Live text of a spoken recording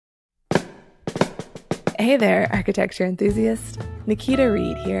Hey there, architecture enthusiast. Nikita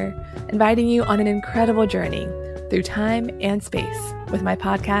Reed here, inviting you on an incredible journey through time and space with my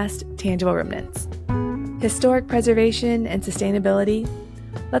podcast, Tangible Remnants. Historic preservation and sustainability?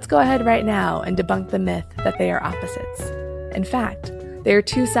 Let's go ahead right now and debunk the myth that they are opposites. In fact, they are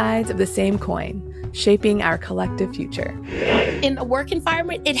two sides of the same coin, shaping our collective future. In a work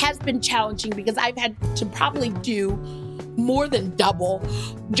environment, it has been challenging because I've had to probably do more than double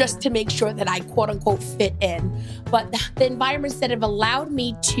just to make sure that I quote unquote fit in. But the environments that have allowed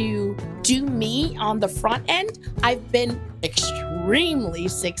me to do me on the front end, I've been extremely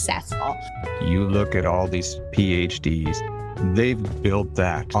successful. You look at all these PhDs, they've built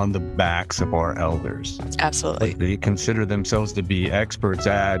that on the backs of our elders. Absolutely. They consider themselves to be experts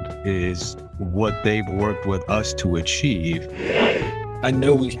at is what they've worked with us to achieve. I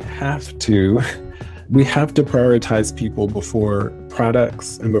know we have to prioritize people before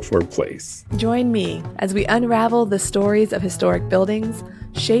products and before place. Join me as we unravel the stories of historic buildings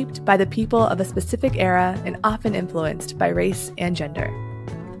shaped by the people of a specific era and often influenced by race and gender.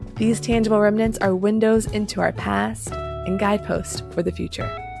 These tangible remnants are windows into our past and guideposts for the future.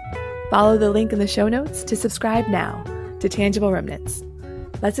 Follow the link in the show notes to subscribe now to Tangible Remnants.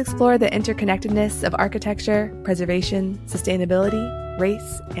 Let's explore the interconnectedness of architecture, preservation, sustainability,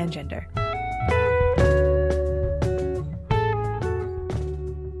 race, and gender.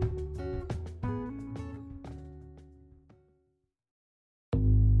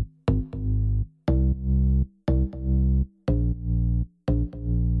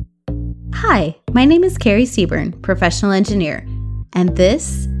 Hi, my name is Carrie Seaburn, professional engineer, and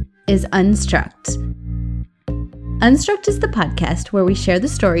this is Unstruct. Unstruct is the podcast where we share the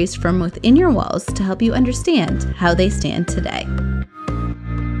stories from within your walls to help you understand how they stand today.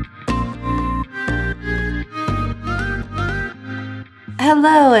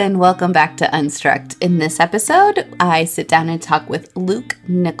 Hello and welcome back to Unstruct. In this episode, I sit down and talk with Luke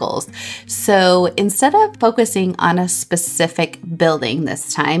Nichols. So instead of focusing on a specific building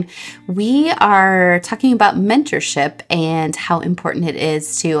this time, we are talking about mentorship and how important it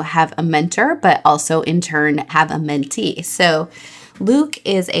is to have a mentor, but also in turn have a mentee. So Luke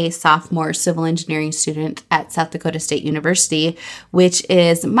is a sophomore civil engineering student at South Dakota State University, which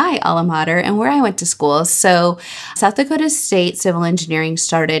is my alma mater and where I went to school. So South Dakota State Civil Engineering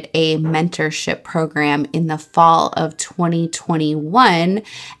started a mentorship program in the fall of 2021,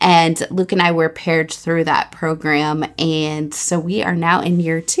 and Luke and I were paired through that program, and so we are now in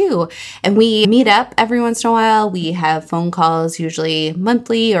year 2, and we meet up every once in a while. We have phone calls, usually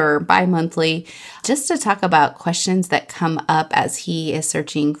monthly or bi-monthly, just to talk about questions that come up as he is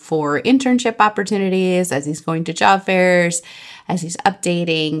searching for internship opportunities, as he's going to job fairs, as he's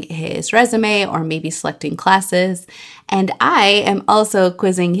updating his resume or maybe selecting classes. And I am also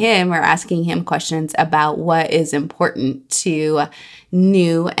quizzing him or asking him questions about what is important to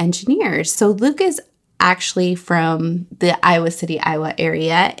new engineers. So Luke is actually from the Iowa City, Iowa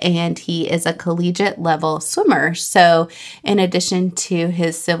area, and he is a collegiate level swimmer. So in addition to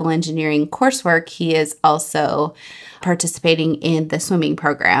his civil engineering coursework, he is also participating in the swimming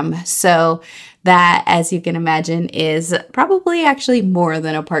program. So that, as you can imagine, is probably actually more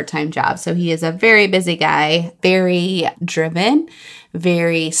than a part-time job. So he is a very busy guy, very driven,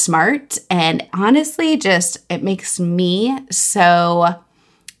 very smart, and honestly, it makes me so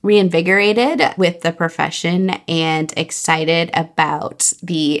reinvigorated with the profession and excited about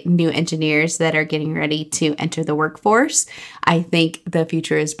the new engineers that are getting ready to enter the workforce. I think the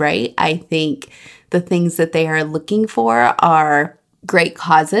future is bright. I think the things that they are looking for are great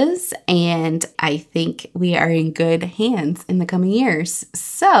causes, and I think we are in good hands in the coming years.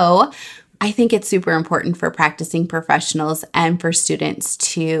 So I think it's super important for practicing professionals and for students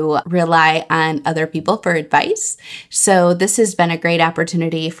to rely on other people for advice. So this has been a great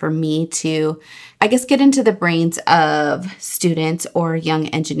opportunity for me to, get into the brains of students or young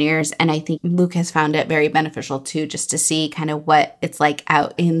engineers. And I think Luke has found it very beneficial too, just to see kind of what it's like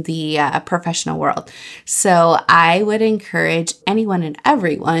out in the professional world. So I would encourage anyone and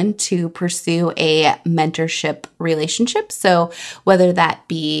everyone to pursue a mentorship relationship. So whether that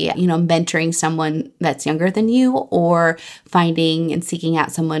be, mentoring someone that's younger than you or finding and seeking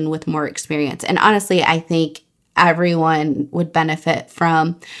out someone with more experience. And honestly, I think everyone would benefit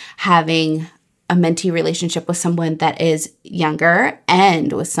from having a mentee relationship with someone that is younger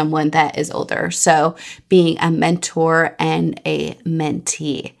and with someone that is older. So being a mentor and a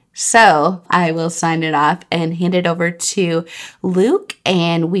mentee. So I will sign it off and hand it over to Luke,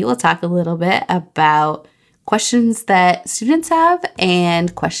 and we will talk a little bit about questions that students have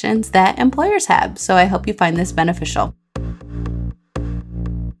and questions that employers have. So I hope you find this beneficial.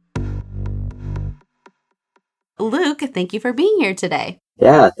 Luke, thank you for being here today.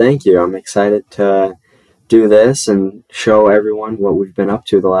 Yeah, thank you. I'm excited to do this and show everyone what we've been up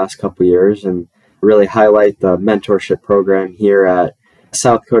to the last couple of years and really highlight the mentorship program here at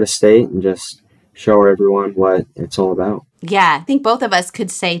South Dakota State and just show everyone what it's all about. Yeah, I think both of us could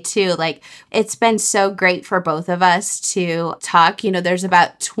say too, like, it's been so great for both of us to talk. There's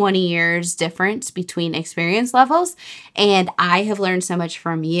about 20 years difference between experience levels, and I have learned so much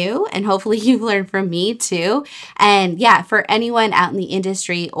from you, and hopefully you've learned from me too. And yeah, for anyone out in the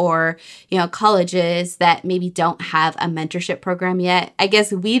industry or, colleges that maybe don't have a mentorship program yet, I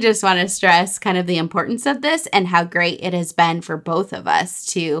guess we just want to stress kind of the importance of this and how great it has been for both of us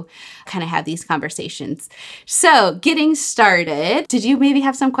to kind of have these conversations. So getting started, did you maybe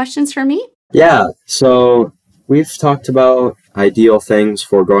have some questions for me? Yeah, so we've talked about ideal things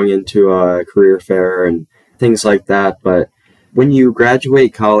for going into a career fair and things like that, but when you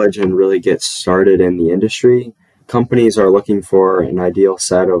graduate college and really get started in the industry, companies are looking for an ideal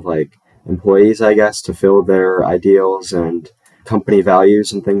set of employees, I guess, to fill their ideals and company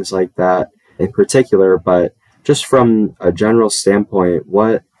values and things like that in particular. But just from a general standpoint,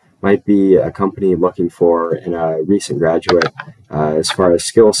 what might be a company looking for in a recent graduate as far as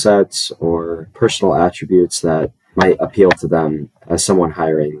skill sets or personal attributes that might appeal to them as someone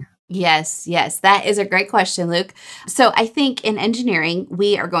hiring? Yes, that is a great question, Luke. So I think in engineering,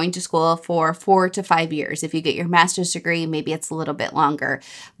 we are going to school for 4 to 5 years. If you get your master's degree, maybe it's a little bit longer.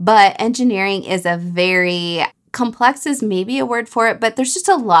 But engineering is a very complex is maybe a word for it, but there's just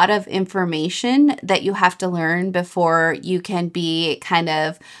a lot of information that you have to learn before you can be kind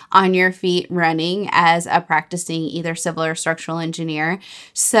of on your feet running as a practicing either civil or structural engineer.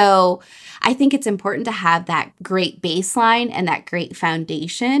 So I think it's important to have that great baseline and that great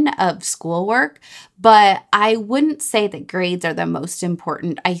foundation of schoolwork, but I wouldn't say that grades are the most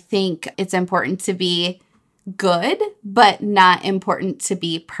important. I think it's important to be good, but not important to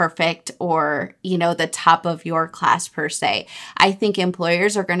be perfect or, the top of your class per se. I think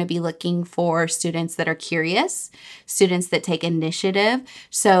employers are going to be looking for students that are curious, students that take initiative.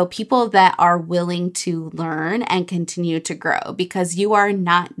 So people that are willing to learn and continue to grow, because you are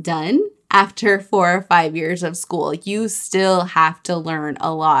not done after 4 or 5 years of school. You still have to learn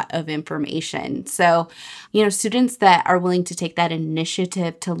a lot of information. So, students that are willing to take that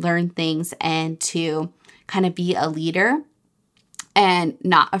initiative to learn things and to kind of be a leader and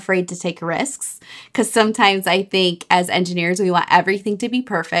not afraid to take risks. Because sometimes I think as engineers, we want everything to be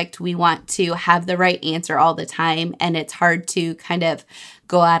perfect. We want to have the right answer all the time. And it's hard to kind of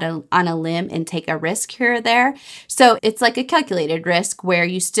go out on a limb and take a risk here or there. So it's like a calculated risk where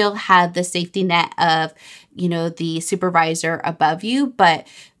you still have the safety net of, the supervisor above you, but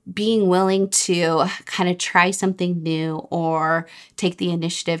being willing to kind of try something new or take the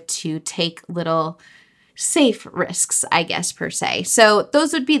initiative to take little safe risks, I guess, per se. So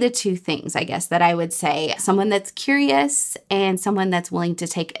those would be the two things, I guess, that I would say. Someone that's curious and someone that's willing to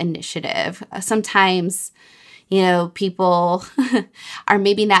take initiative. Sometimes, people are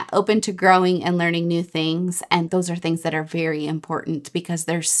maybe not open to growing and learning new things. And those are things that are very important because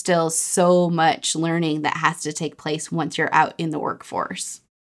there's still so much learning that has to take place once you're out in the workforce.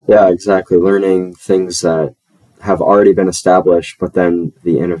 Yeah, exactly. Learning things that have already been established, but then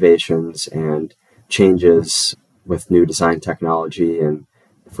the innovations and changes with new design technology and,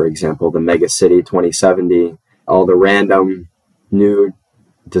 for example, the Mega City 2070, all the random new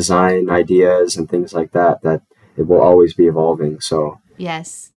design ideas and things like that, that it will always be evolving. So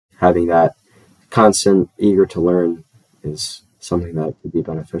yes, having that constant eager to learn is something that could be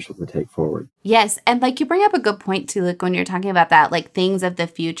beneficial to take forward. Yes. And you bring up a good point too, when you're talking about that, things of the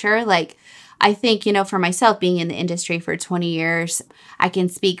future, I think, for myself being in the industry for 20 years, I can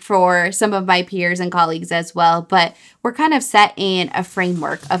speak for some of my peers and colleagues as well, but we're kind of set in a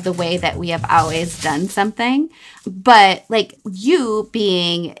framework of the way that we have always done something. But you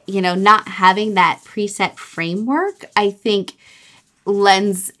being, not having that preset framework, I think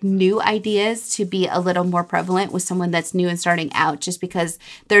lends new ideas to be a little more prevalent with someone that's new and starting out, just because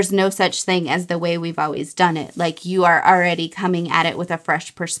there's no such thing as the way we've always done it. You are already coming at it with a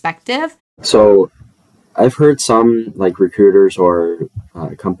fresh perspective. So I've heard some recruiters or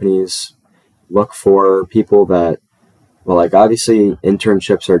companies look for people that, obviously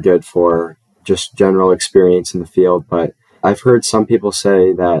internships are good for just general experience in the field, but I've heard some people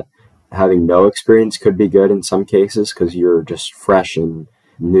say that having no experience could be good in some cases because you're just fresh and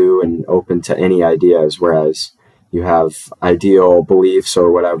new and open to any ideas, whereas you have ideal beliefs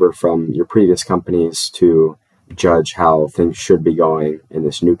or whatever from your previous companies to judge how things should be going in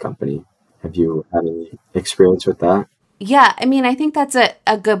this new company. Have you had any experience with that? Yeah, I mean, I think that's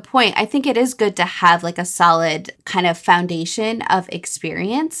a good point. I think it is good to have like a solid kind of foundation of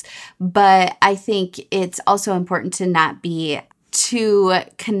experience, but I think it's also important to not be too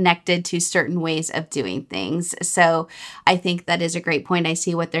connected to certain ways of doing things. So I think that is a great point. I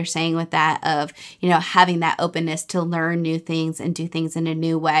see what they're saying with that of, having that openness to learn new things and do things in a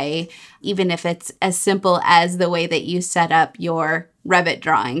new way, even if it's as simple as the way that you set up your Revit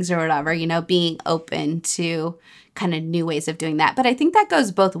drawings or whatever, being open to kind of new ways of doing that. But I think that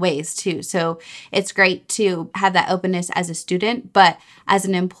goes both ways too. So it's great to have that openness as a student, but as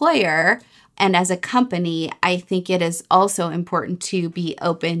an employer and as a company, I think it is also important to be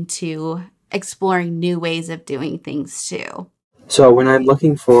open to exploring new ways of doing things too. So when I'm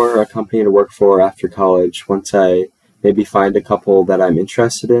looking for a company to work for after college, once I maybe find a couple that I'm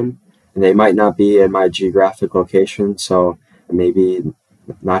interested in, and they might not be in my geographic location, so maybe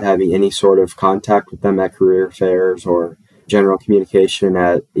not having any sort of contact with them at career fairs or general communication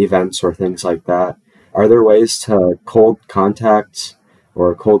at events or things like that. Are there ways to cold contact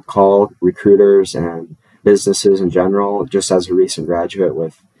or cold call recruiters and businesses in general, just as a recent graduate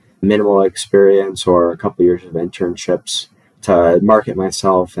with minimal experience or a couple years of internships, to market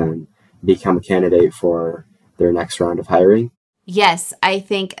myself and become a candidate for their next round of hiring? Yes, I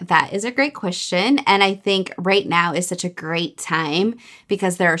think that is a great question. And I think right now is such a great time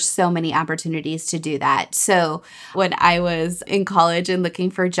because there are so many opportunities to do that. So when I was in college and looking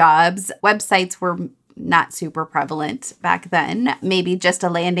for jobs, websites were not super prevalent back then, maybe just a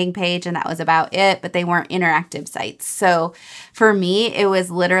landing page and that was about it, but they weren't interactive sites. So for me, it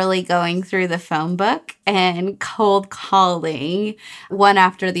was literally going through the phone book and cold calling one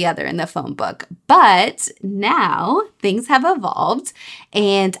after the other in the phone book. But now things have evolved.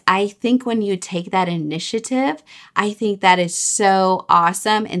 And I think when you take that initiative, I think that is so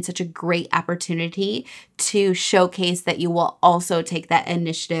awesome and such a great opportunity to showcase that you will also take that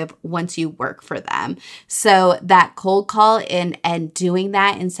initiative once you work for them. So that cold call and doing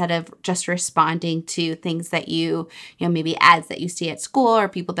that instead of just responding to things that maybe ads that you see at school or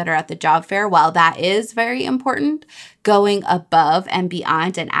people that are at the job fair, while that is very important, going above and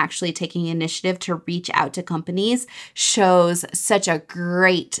beyond and actually taking initiative to reach out to companies shows such a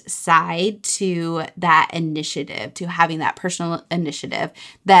great side to that initiative, to having that personal initiative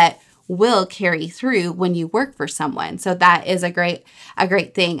that will carry through when you work for someone. So that is a great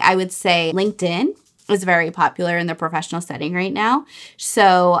thing. I would say LinkedIn is very popular in the professional setting right now.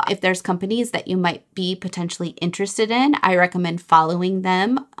 So if there's companies that you might be potentially interested in, I recommend following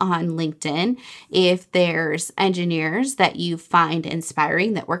them on LinkedIn. If there's engineers that you find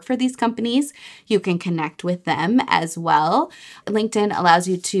inspiring that work for these companies, you can connect with them as well. LinkedIn allows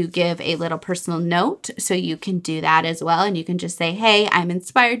you to give a little personal note, so you can do that as well. And you can just say, hey, I'm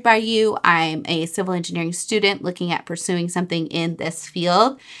inspired by you. I'm a civil engineering student looking at pursuing something in this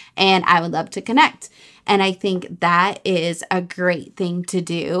field, and I would love to connect. And I think that is a great thing to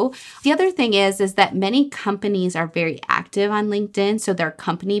do. The other thing is that many companies are very active on LinkedIn. So their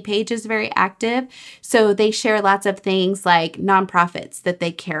company page is very active. So they share lots of things like nonprofits that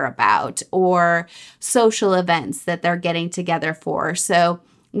they care about or social events that they're getting together for. So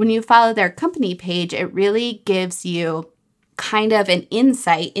when you follow their company page, it really gives you kind of an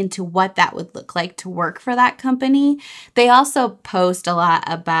insight into what that would look like to work for that company. They also post a lot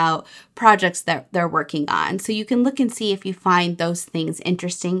about projects that they're working on. So you can look and see if you find those things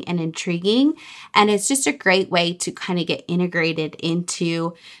interesting and intriguing. And it's just a great way to kind of get integrated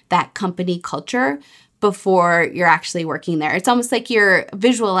into that company culture before you're actually working there. It's almost like you're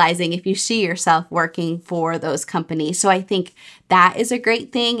visualizing if you see yourself working for those companies. So I think that is a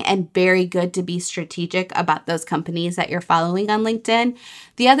great thing and very good to be strategic about those companies that you're following on LinkedIn.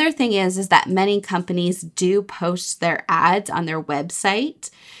 The other thing is that many companies do post their ads on their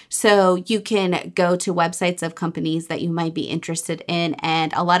website. So you can go to websites of companies that you might be interested in,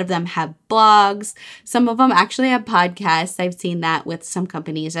 and a lot of them have blogs. Some of them actually have podcasts. I've seen that with some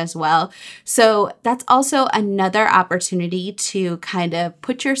companies as well. So that's also another opportunity to kind of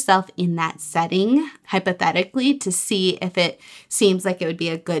put yourself in that setting, hypothetically, to see if it seems like it would be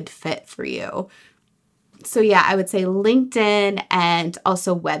a good fit for you. So yeah, I would say LinkedIn and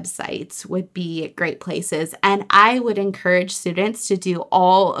also websites would be great places. And I would encourage students to do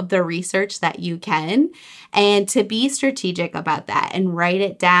all of the research that you can and to be strategic about that and write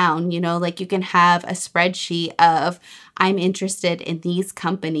it down. Like you can have a spreadsheet of, I'm interested in these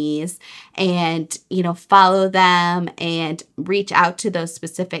companies, and, follow them and reach out to those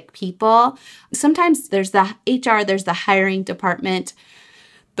specific people. Sometimes there's the HR, there's the hiring department.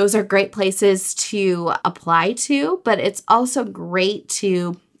 Those are great places to apply to, but it's also great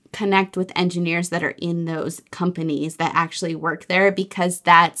to connect with engineers that are in those companies that actually work there, because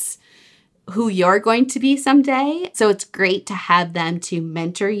that's who you're going to be someday. So it's great to have them to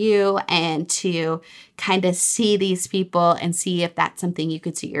mentor you and to kind of see these people and see if that's something you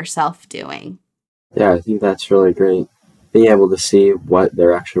could see yourself doing. Yeah, I think that's really great. Being able to see what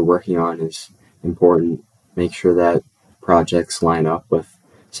they're actually working on is important. Make sure that projects line up with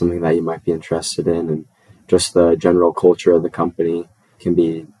something that you might be interested in, and just the general culture of the company can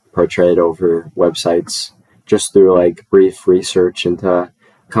be portrayed over websites just through like brief research into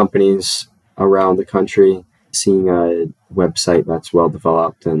companies around the country. Seeing a website that's well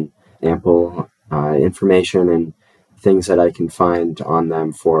developed and ample information and things that I can find on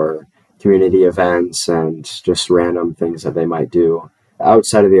them for community events and just random things that they might do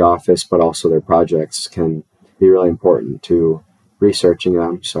outside of the office, but also their projects, can be really important to researching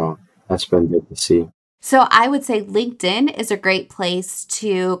them. So that's been good to see. So I would say LinkedIn is a great place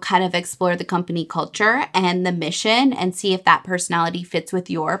to kind of explore the company culture and the mission and see if that personality fits with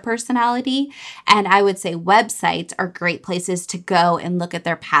your personality. And I would say websites are great places to go and look at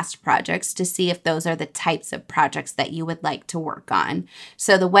their past projects to see if those are the types of projects that you would like to work on.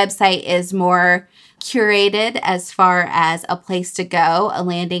 So the website is more curated as far as a place to go, a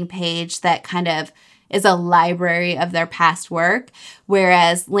landing page that kind of is a library of their past work,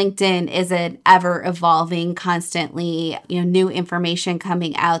 whereas LinkedIn is an ever-evolving, constantly, new information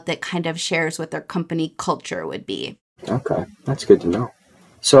coming out that kind of shares what their company culture would be. Okay, that's good to know.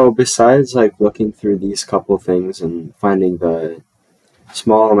 So besides like looking through these couple things and finding the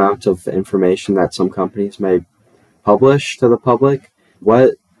small amount of information that some companies may publish to the public,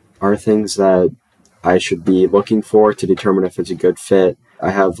 what are things that I should be looking for to determine if it's a good fit? I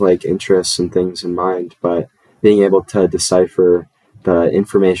have like interests and things in mind, but being able to decipher the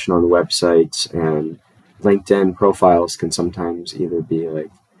information on websites and LinkedIn profiles can sometimes either be like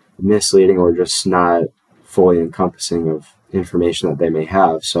misleading or just not fully encompassing of information that they may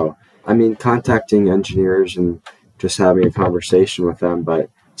have. So, I mean, contacting engineers and just having a conversation with them, but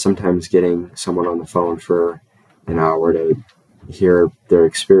sometimes getting someone on the phone for an hour to hear their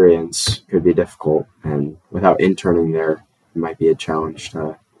experience could be difficult. And without interning there, it might be a challenge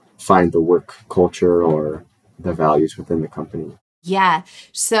to find the work culture or the values within the company. Yeah,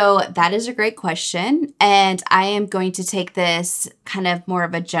 so that is a great question. And I am going to take this kind of more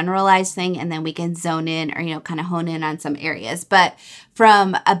of a generalized thing, and then we can zone in or, kind of hone in on some areas. But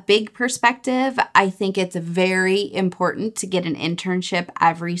from a big perspective, I think it's very important to get an internship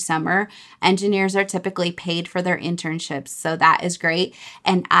every summer. Engineers are typically paid for their internships, so that is great.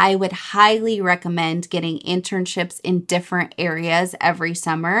 And I would highly recommend getting internships in different areas every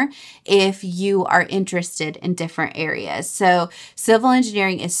summer if you are interested in different areas. So civil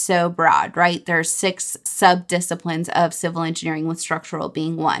engineering is so broad, right? There's 6 sub-disciplines of civil engineering, with structural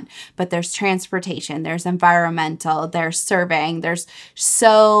being one. But there's transportation, there's environmental, there's surveying, there's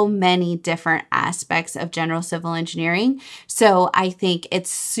so many different aspects of general civil engineering. So I think it's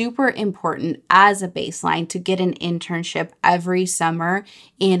super important as a baseline to get an internship every summer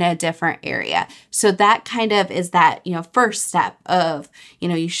in a different area. So that kind of is that, first step of,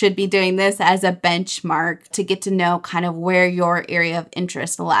 you should be doing this as a benchmark to get to know kind of where your area of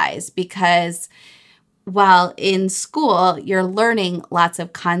interest lies. Because while in school, you're learning lots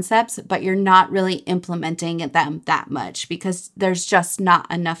of concepts, but you're not really implementing them that much because there's just not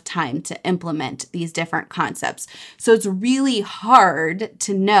enough time to implement these different concepts. So it's really hard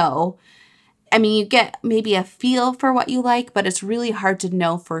to know. I mean, you get maybe a feel for what you like, but it's really hard to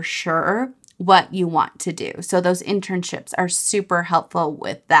know for sure what you want to do. So those internships are super helpful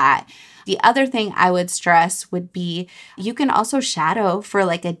with that. The other thing I would stress would be you can also shadow for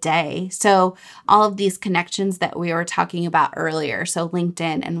like a day. So all of these connections that we were talking about earlier, so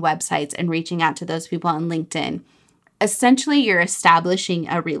LinkedIn and websites and reaching out to those people on LinkedIn, essentially you're establishing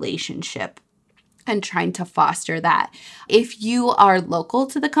a relationship and trying to foster that. If you are local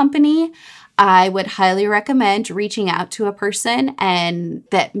to the company, I would highly recommend reaching out to a person and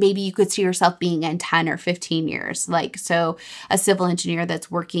that maybe you could see yourself being in 10 or 15 years. Like, so a civil engineer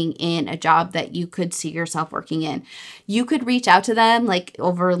that's working in a job that you could see yourself working in. You could reach out to them like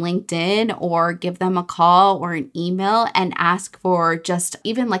over LinkedIn or give them a call or an email and ask for just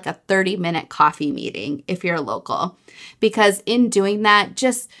even like a 30-minute coffee meeting if you're local. Because in doing that,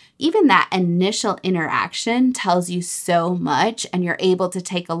 just even that initial interaction tells you so much, and you're able to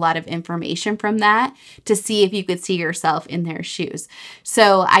take a lot of information from that to see if you could see yourself in their shoes.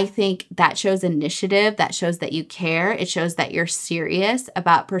 So I think that shows initiative, that shows that you care, it shows that you're serious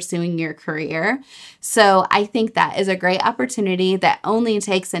about pursuing your career. So I think that is a great opportunity that only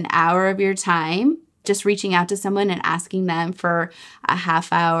takes an hour of your time just reaching out to someone and asking them for a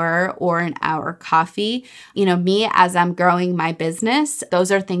half hour or an hour coffee. Me, as I'm growing my business,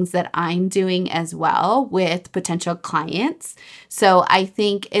 those are things that I'm doing as well with potential clients. So I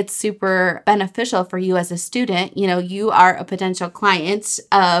think it's super beneficial for you as a student. You are a potential client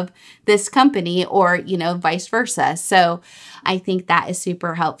of this company or, vice versa. So I think that is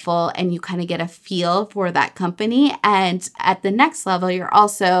super helpful, and you kind of get a feel for that company. And at the next level, you're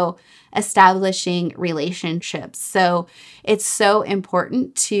also establishing relationships. So it's so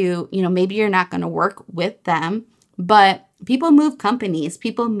important to, maybe you're not going to work with them, but people move companies,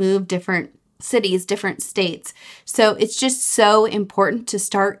 people move different cities, different states. So it's just so important to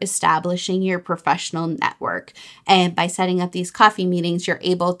start establishing your professional network. And by setting up these coffee meetings, you're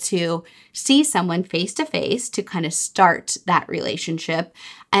able to see someone face to face to kind of start that relationship.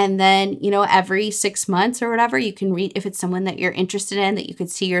 And then, every 6 months or whatever, you can read, if it's someone that you're interested in, that you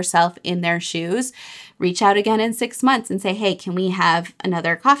could see yourself in their shoes, reach out again in 6 months and say, hey, can we have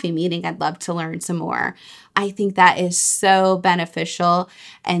another coffee meeting? I'd love to learn some more. I think that is so beneficial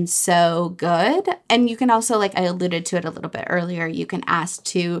and so good. And you can also, like I alluded to it a little bit earlier, you can ask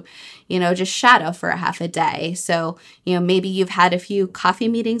to, just shadow for a half a day. So, maybe you've had a few coffee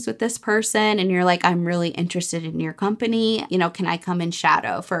meetings with this person and you're like, I'm really interested in your company. Can I come and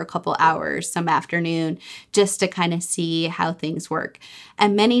shadow for a couple hours some afternoon just to kind of see how things work?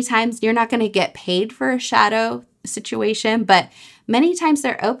 And many times you're not going to get paid for a shadow situation, but many times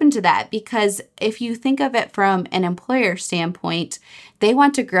they're open to that, because if you think of it from an employer standpoint, they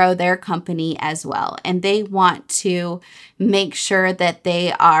want to grow their company as well. And they want to make sure that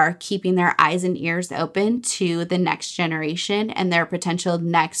they are keeping their eyes and ears open to the next generation and their potential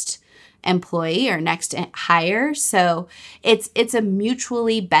next employee or next hire. So it's a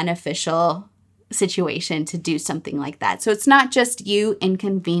mutually beneficial situation to do something like that. So it's not just you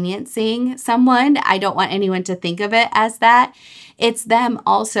inconveniencing someone. I don't want anyone to think of it as that. It's them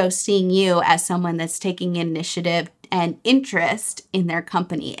also seeing you as someone that's taking initiative and interest in their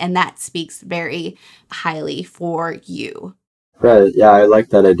company. And that speaks very highly for you. Right. Yeah, I like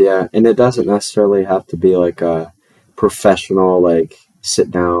that idea. And it doesn't necessarily have to be like a professional, like sit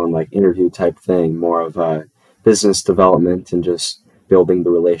down, like interview type thing, more of a business development and just building the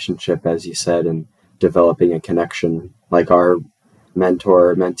relationship, as you said, and developing a connection. Like our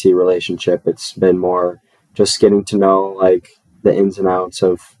mentor-mentee relationship, it's been more just getting to know like the ins and outs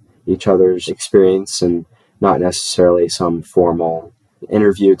of each other's experience and not necessarily some formal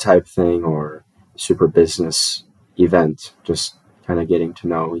interview type thing or super business event, just kind of getting to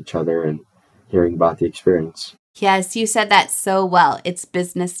know each other and hearing about the experience. Yes, you said that so well. It's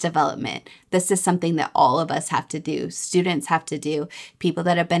business development. This is something that all of us have to do. Students have to do. People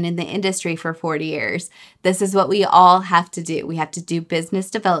that have been in the industry for 40 years. This is what we all have to do. We have to do business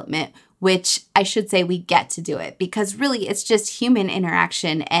development, which I should say we get to do it because really it's just human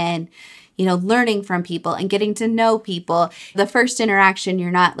interaction and learning from people and getting to know people. The first interaction,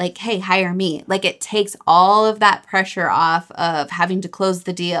 you're not like, hey, hire me. Like it takes all of that pressure off of having to close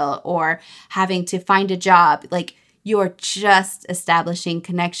the deal or having to find a job. Like you're just establishing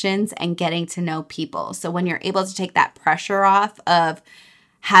connections and getting to know people. So when you're able to take that pressure off of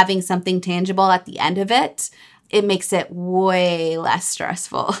having something tangible at the end of it, it makes it way less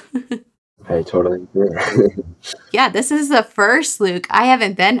stressful. I totally agree. Yeah, this is the first, Luke. I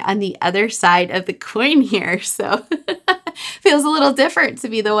haven't been on the other side of the coin here, so feels a little different to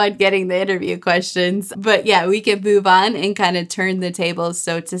be the one getting the interview questions. But yeah, we can move on and kind of turn the tables,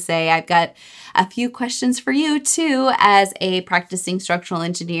 so to say. I've got a few questions for you too, as a practicing structural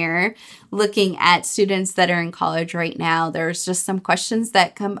engineer, looking at students that are in college right now. There's just some questions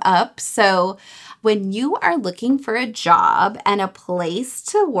that come up. So when you are looking for a job and a place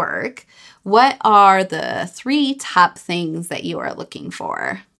to work, what are the 3 top things that you are looking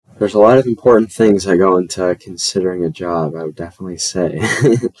for? There's a lot of important things that go into considering a job, I would definitely say.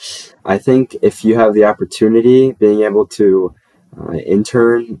 I think if you have the opportunity, being able to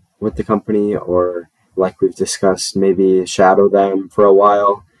intern with the company or, like we've discussed, maybe shadow them for a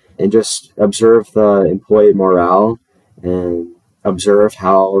while and just observe the employee morale and observe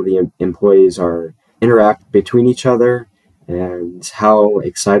how the employees are interact between each other and how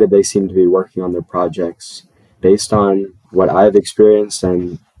excited they seem to be working on their projects. Based on what I've experienced,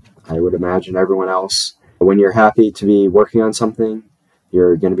 and I would imagine everyone else, when you're happy to be working on something,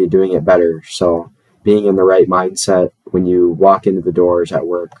 you're going to be doing it better. So being in the right mindset when you walk into the doors at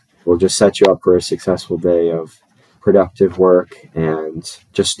work will just set you up for a successful day of productive work and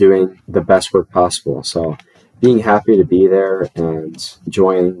just doing the best work possible. So being happy to be there and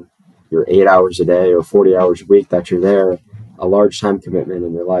enjoying your 8 hours a day or 40 hours a week that you're there, a large time commitment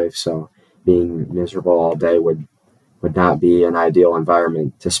in your life. So being miserable all day would not be an ideal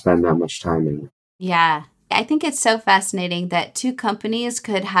environment to spend that much time in. Yeah. I think it's so fascinating that two companies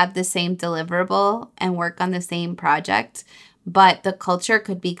could have the same deliverable and work on the same project, but the culture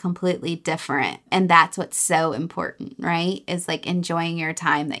could be completely different. And that's what's so important, right? Is like enjoying your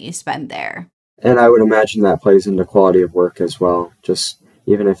time that you spend there. And I would imagine that plays into quality of work as well. Just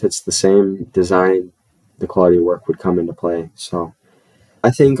even if it's the same design, the quality of work would come into play. So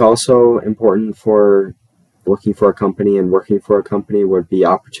I think also important for looking for a company and working for a company would be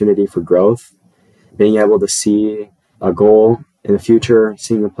opportunity for growth. Being able to see a goal in the future,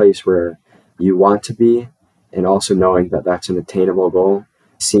 seeing a place where you want to be, and also knowing that that's an attainable goal.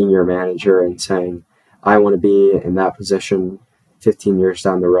 Seeing your manager and saying, I want to be in that position 15 years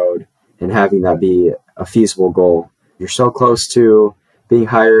down the road, and having that be a feasible goal. You're so close to being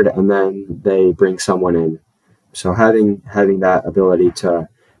hired, and then they bring someone in. So having that ability to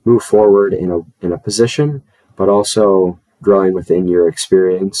move forward in a position, but also growing within your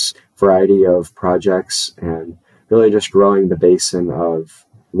experience, variety of projects, and really just growing the basin of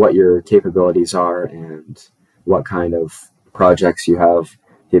what your capabilities are and what kind of projects you have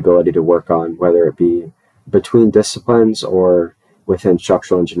the ability to work on, whether it be between disciplines or within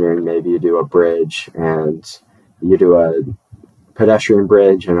structural engineering. Maybe you do a bridge and you do a pedestrian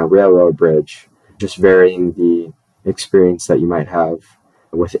bridge and a railroad bridge, just varying the experience that you might have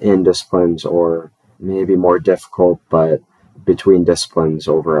within disciplines, or maybe more difficult, but between disciplines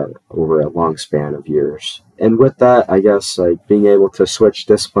over a long span of years. And with that, I guess like being able to switch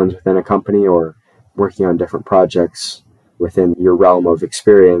disciplines within a company or working on different projects within your realm of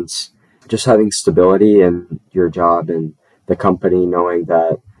experience, just having stability in your job and the company, knowing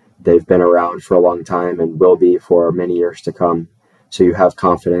that they've been around for a long time and will be for many years to come. So you have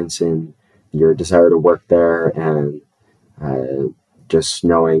confidence in your desire to work there, and just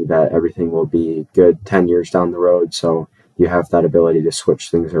knowing that everything will be good 10 years down the road. So you have that ability to switch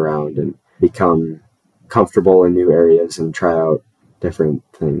things around and become comfortable in new areas and try out different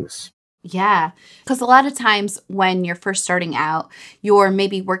things. Yeah, because a lot of times when you're first starting out, you're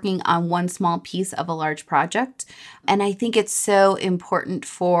maybe working on one small piece of a large project. And I think it's so important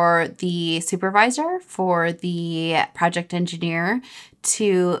for the supervisor, for the project engineer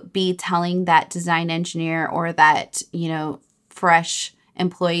to be telling that design engineer or that, fresh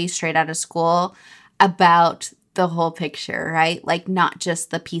employee straight out of school about the whole picture, right? Like not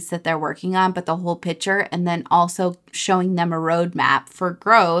just the piece that they're working on, but the whole picture, and then also showing them a roadmap for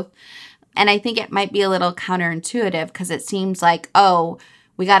growth. And I think it might be a little counterintuitive because it seems like, oh,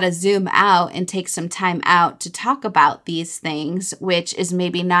 we got to zoom out and take some time out to talk about these things, which is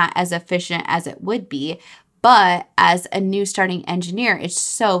maybe not as efficient as it would be. But as a new starting engineer, it's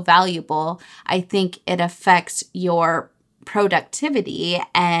so valuable. I think it affects your productivity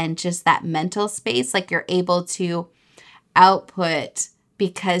and just that mental space. Like you're able to output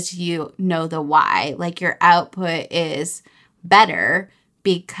because you know the why. Like your output is better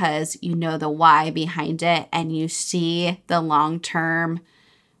because you know the why behind it and you see the long-term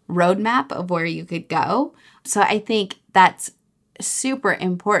roadmap of where you could go. So I think that's super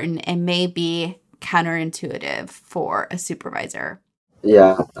important and may be counterintuitive for a supervisor.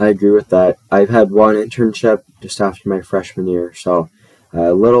 Yeah, I agree with that. I've had one internship just after my freshman year, so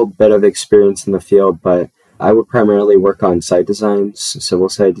a little bit of experience in the field, but I would primarily work on site designs, civil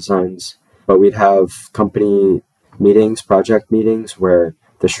site designs, but we'd have company meetings, project meetings, where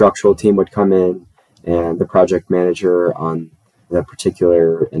the structural team would come in and the project manager on the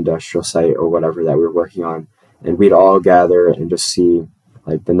particular industrial site or whatever that we were working on. And we'd all gather and just see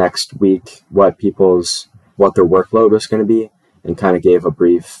like the next week what their workload was going to be, and kind of gave a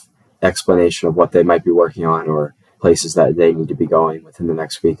brief explanation of what they might be working on or places that they need to be going within the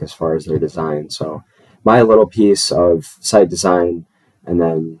next week as far as their design. So my little piece of site design, and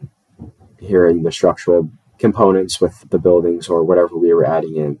then hearing the structural components with the buildings or whatever we were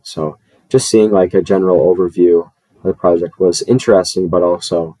adding in. So just seeing like a general overview of the project was interesting, but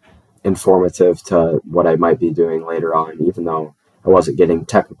also informative to what I might be doing later on, even though I wasn't getting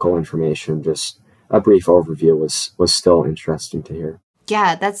technical information. Just a brief overview was still interesting to hear.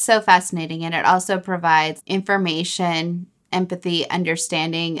 Yeah, that's so fascinating. And it also provides information, empathy,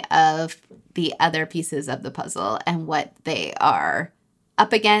 understanding of the other pieces of the puzzle and what they are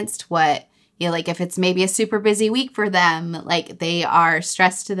up against, what, like if it's maybe a super busy week for them, like they are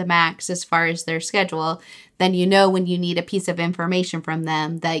stressed to the max as far as their schedule, then when you need a piece of information from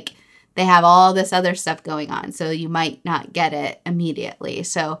them, like they have all this other stuff going on. So you might not get it immediately.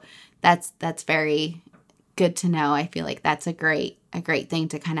 So that's very good to know. I feel like that's a great thing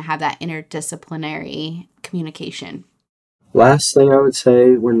to kind of have that interdisciplinary communication. Last thing I would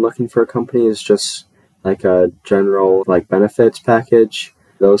say when looking for a company is just like a general like benefits package.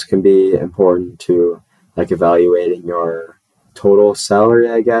 Those can be important to like evaluating your total salary,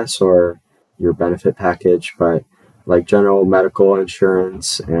 I guess, or your benefit package. But like general medical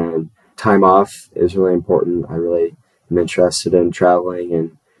insurance and time off is really important. I really am interested in traveling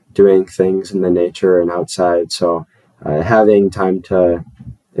and doing things in the nature and outside. So having time to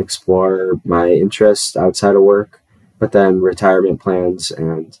explore my interests outside of work, but then retirement plans.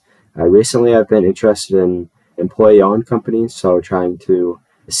 And recently I've been interested in employee owned companies, so trying to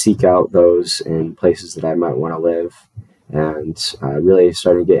seek out those in places that I might want to live and really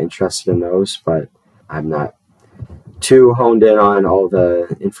starting to get interested in those. But I'm not too honed in on all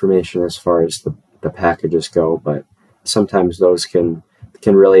the information as far as the packages go, but sometimes those can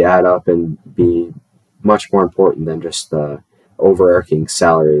really add up and be much more important than just the overarching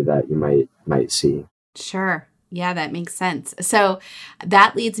salary that you might see. Sure. Yeah, that makes sense. So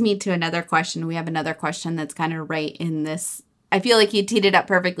that leads me to another question. We have another question that's kind of right in this. I feel like you teed it up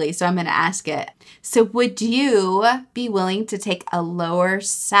perfectly, so I'm going to ask it. So would you be willing to take a lower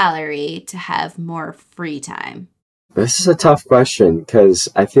salary to have more free time? This is a tough question because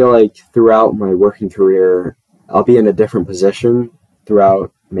I feel like throughout my working career, I'll be in a different position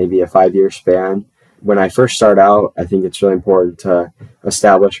throughout maybe a 5-year span. When I first start out, I think it's really important to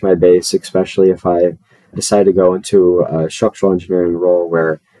establish my base, especially if I decide to go into a structural engineering role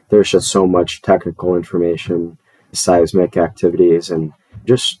where there's just so much technical information, seismic activities, and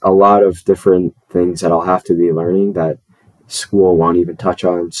just a lot of different things that I'll have to be learning that school won't even touch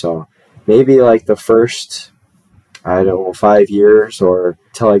on. So maybe like the first, I don't know, 5 years or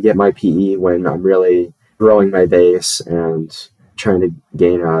till I get my PE when I'm really growing my base and trying to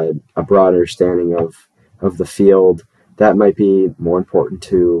gain a broad understanding of the field, that might be more important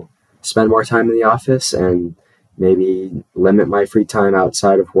to spend more time in the office and maybe limit my free time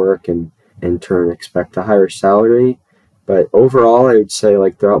outside of work and in turn expect a higher salary. But overall, I would say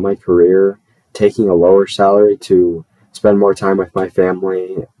like throughout my career, taking a lower salary to spend more time with my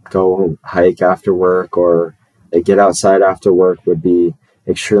family, go hike after work or get outside after work would be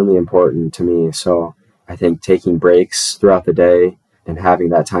extremely important to me. So I think taking breaks throughout the day and having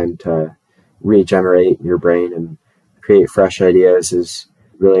that time to regenerate your brain and create fresh ideas is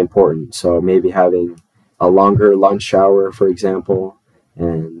really important. So maybe having a longer lunch hour, for example,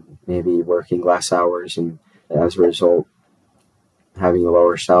 and maybe working less hours and as a result having a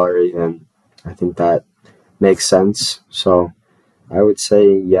lower salary, then I think that makes sense. So I would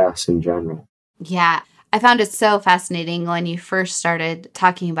say yes in general. Yeah, I found it so fascinating when you first started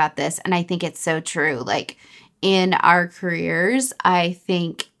talking about this. And I think it's so true. Like in our careers, I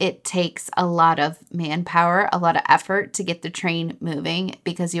think it takes a lot of manpower, a lot of effort to get the train moving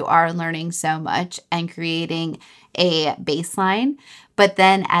because you are learning so much and creating a baseline. But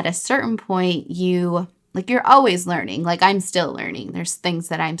then at a certain point, you're always learning. Like I'm still learning. There's things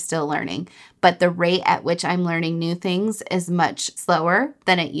that I'm still learning, but the rate at which I'm learning new things is much slower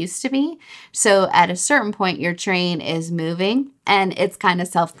than it used to be. So at a certain point, your train is moving and it's kind of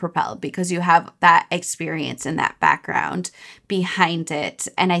self-propelled because you have that experience and that background behind it.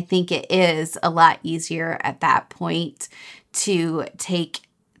 And I think it is a lot easier at that point to take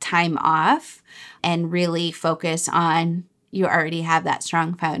time off and really focus on you already have that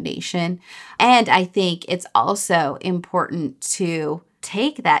strong foundation. And I think it's also important to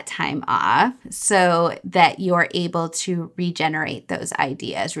take that time off so that you're able to regenerate those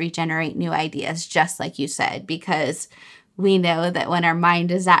ideas, regenerate new ideas, just like you said, because we know that when our mind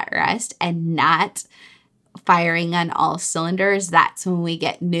is at rest and not firing on all cylinders, that's when we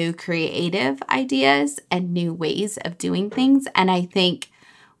get new creative ideas and new ways of doing things. And I think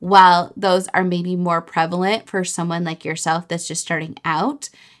while those are maybe more prevalent for someone like yourself that's just starting out,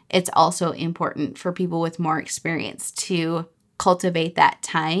 it's also important for people with more experience to cultivate that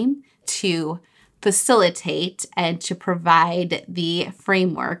time to facilitate and to provide the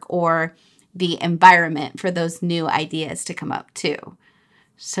framework or the environment for those new ideas to come up too.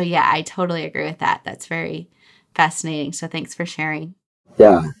 So yeah, I totally agree with that. That's very fascinating. So thanks for sharing.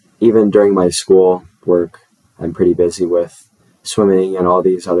 Yeah, even during my school work, I'm pretty busy with swimming and all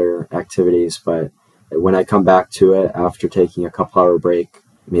these other activities, but when I come back to it after taking a couple hour break,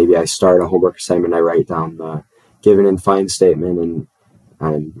 maybe I start a homework assignment, I write down the given and find statement and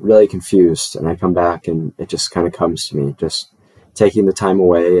I'm really confused and I come back and it just kind of comes to me. Just taking the time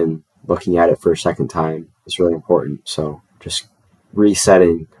away and looking at it for a second time is really important. So just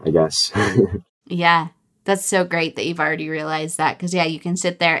resetting, I guess. Yeah. That's so great that you've already realized that, because yeah, you can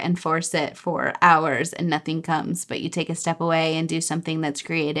sit there and force it for hours and nothing comes, but you take a step away and do something that's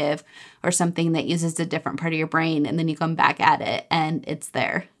creative or something that uses a different part of your brain, and then you come back at it and it's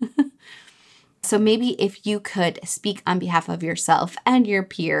there. So maybe if you could speak on behalf of yourself and your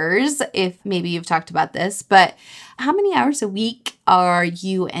peers, if maybe you've talked about this, but how many hours a week are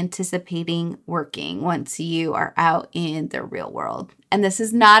you anticipating working once you are out in the real world? And this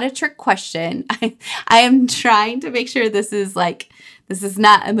is not a trick question. I am trying to make sure this is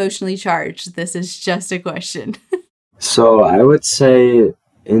not emotionally charged. This is just a question. So I would say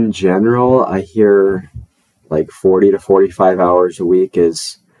in general, I hear like 40 to 45 hours a week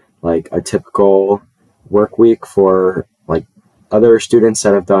is like a typical work week for like other students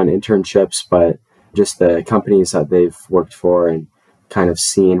that have done internships, but just the companies that they've worked for and kind of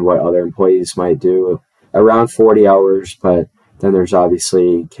seen what other employees might do, around 40 hours. But then there's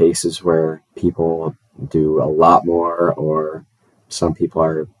obviously cases where people do a lot more, or some people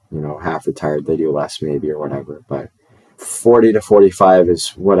are, half retired, they do less maybe or whatever. But 40 to 45 is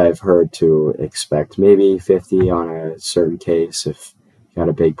what I've heard to expect. Maybe 50 on a certain case if you got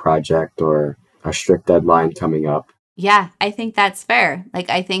a big project or a strict deadline coming up. Yeah, I think that's fair.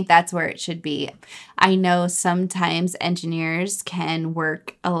 I think that's where it should be. I know sometimes engineers can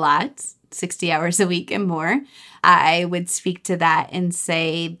work a lot, 60 hours a week and more. I would speak to that and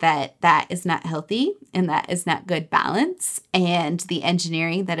say that that is not healthy and that is not good balance. And the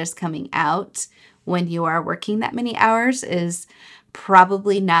engineering that is coming out when you are working that many hours is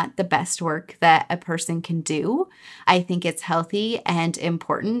probably not the best work that a person can do. I think it's healthy and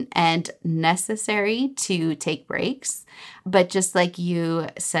important and necessary to take breaks. But just like you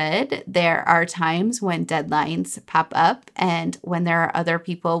said, there are times when deadlines pop up and when there are other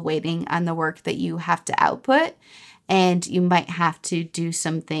people waiting on the work that you have to output, and you might have to do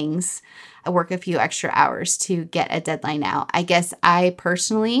some things, work a few extra hours to get a deadline out. I guess I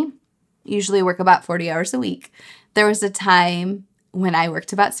personally usually work about 40 hours a week. There was a time when I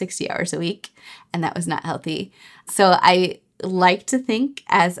worked about 60 hours a week, and that was not healthy. So I like to think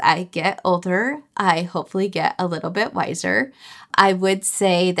as I get older, I hopefully get a little bit wiser. I would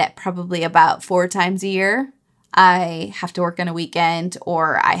say that probably about 4 times a year, I have to work on a weekend,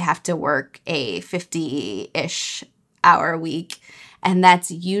 or I have to work a 50-ish hour week. And that's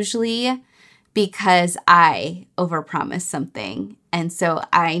usually because I overpromise something. And so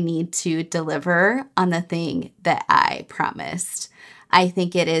I need to deliver on the thing that I promised. I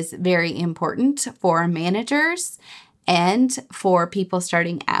think it is very important for managers and for people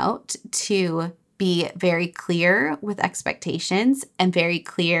starting out to be very clear with expectations and very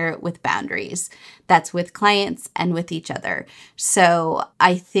clear with boundaries. That's with clients and with each other. So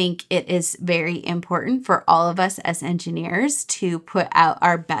I think it is very important for all of us as engineers to put out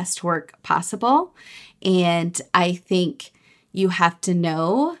our best work possible. And I think you have to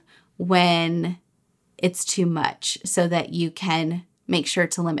know when it's too much so that you can make sure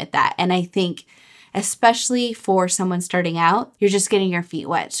to limit that. And I think especially for someone starting out, you're just getting your feet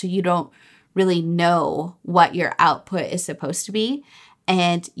wet. So you don't really know what your output is supposed to be.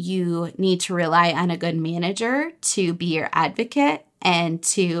 And you need to rely on a good manager to be your advocate and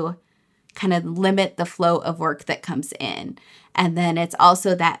to kind of limit the flow of work that comes in. And then it's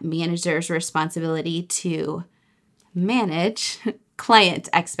also that manager's responsibility to manage client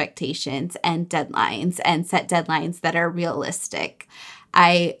expectations and deadlines and set deadlines that are realistic.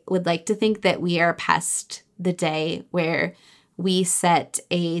 I would like to think that we are past the day where we set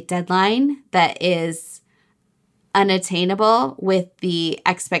a deadline that is unattainable with the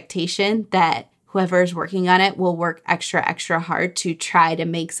expectation that whoever is working on it will work extra hard to try to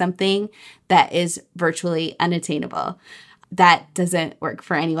make something that is virtually unattainable. That doesn't work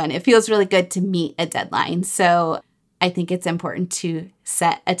for anyone. It feels really good to meet a deadline. So I think it's important to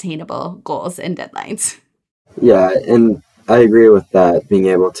set attainable goals and deadlines. Yeah, and I agree with that, being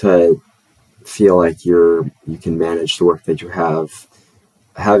able to feel like you can manage the work that you have.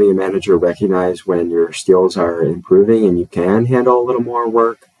 Having a manager recognize when your skills are improving and you can handle a little more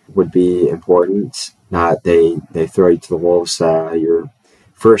work would be important. Not they throw you to the wolves your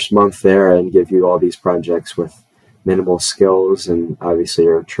first month there and give you all these projects with minimal skills, and obviously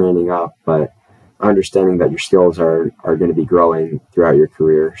you're training up, but understanding that your skills are going to be growing throughout your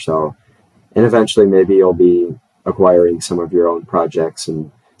career. So, and eventually maybe you'll be acquiring some of your own projects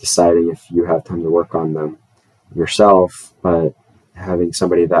and deciding if you have time to work on them yourself, but having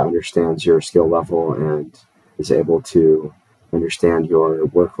somebody that understands your skill level and is able to understand your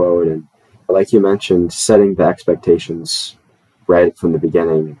workload. And like you mentioned, setting the expectations right from the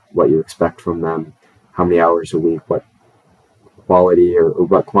beginning, what you expect from them, how many hours a week, what quality or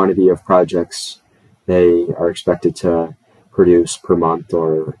what quantity of projects they are expected to produce per month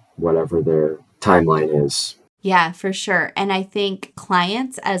or whatever their timeline is. Yeah, for sure. And I think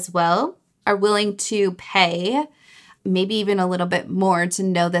clients as well are willing to pay maybe even a little bit more to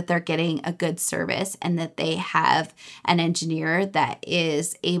know that they're getting a good service and that they have an engineer that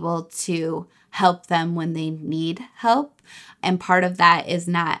is able to help them when they need help. And part of that is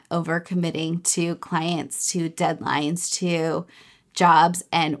not overcommitting to clients, to deadlines, to jobs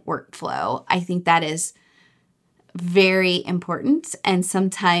and workflow. I think that is very important and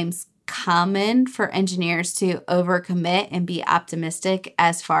sometimes common for engineers to overcommit and be optimistic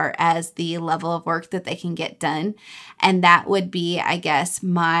as far as the level of work that they can get done. And that would be, I guess,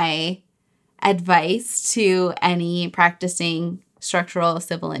 my advice to any practicing structural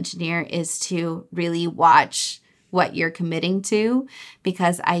civil engineer is to really watch what you're committing to,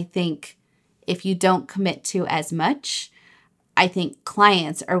 because I think if you don't commit to as much, I think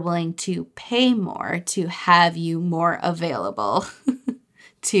clients are willing to pay more to have you more available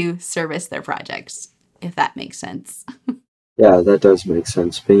to service their projects, if that makes sense. Yeah, that does make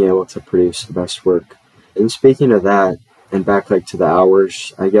sense, being able to produce the best work. And speaking of that, and back like to the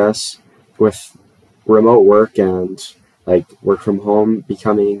hours, I guess, with remote work and like work from home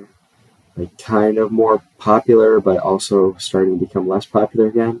becoming like kind of more popular, but also starting to become less popular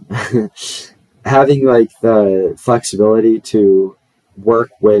again. Having like the flexibility to work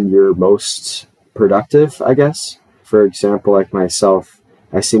when you're most productive, I guess. For example, like myself,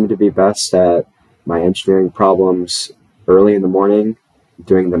 I seem to be best at my engineering problems early in the morning,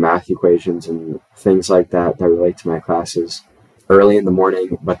 doing the math equations and things like that that relate to my classes early in the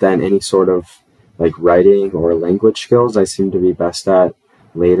morning. But then any sort of like writing or language skills, I seem to be best at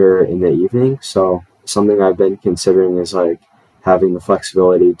later in the evening. So something I've been considering is like having the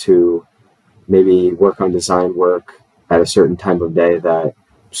flexibility to maybe work on design work at a certain time of day that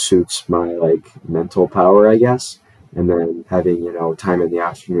suits my like mental power, I guess. And then having, time in the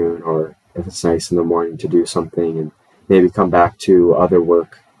afternoon, or if it's nice in the morning, to do something and maybe come back to other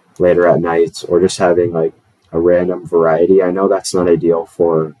work later at night, or just having like a random variety. I know that's not ideal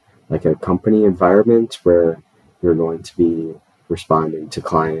for like a company environment where you're going to be responding to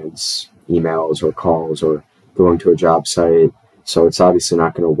clients' emails or calls or going to a job site. So it's obviously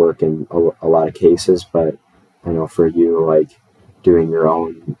not going to work in a lot of cases, but I know for you, like doing your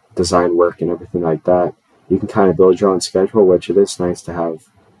own design work and everything like that, you can kind of build your own schedule, which it is nice to have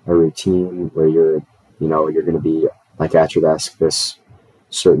a routine where you're going to be like at your desk this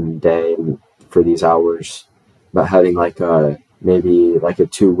certain day for these hours, but having like maybe like a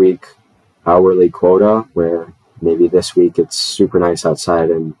 2-week hourly quota where maybe this week it's super nice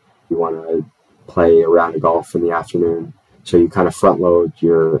outside and you want to play a round of golf in the afternoon. So you kind of front load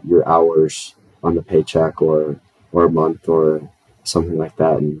your hours on the paycheck or a month or something like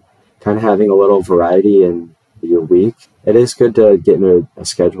that, and kind of having a little variety in your week. It is good to get in a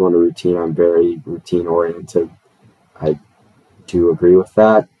schedule and a routine. I'm very routine oriented. I do agree with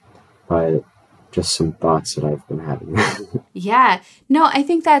that, but just some thoughts that I've been having. Yeah, no, I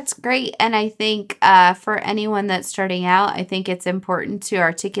think that's great. And I think for anyone that's starting out, I think it's important to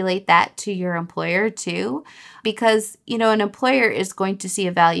articulate that to your employer too, because, an employer is going to see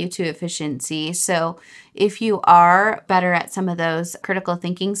a value to efficiency. So if you are better at some of those critical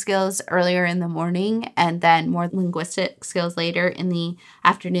thinking skills earlier in the morning and then more linguistic skills later in the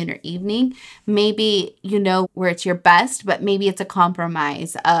afternoon or evening, maybe where it's your best, but maybe it's a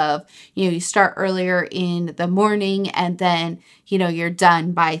compromise of, you start earlier in the morning and then, you're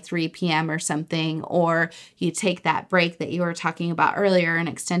done by 3 p.m. or something, or you take that break that you were talking about earlier, an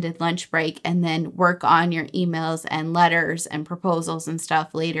extended lunch break, and then work on your emails and letters and proposals and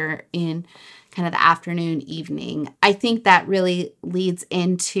stuff later in kind of the afternoon, evening. I think that really leads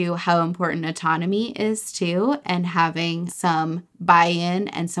into how important autonomy is too, and having some buy-in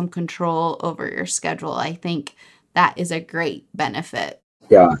and some control over your schedule. I think that is a great benefit.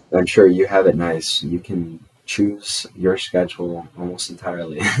 Yeah, I'm sure you have it nice. You can choose your schedule almost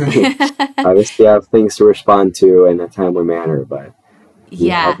entirely. Obviously, you have things to respond to in a timely manner, but you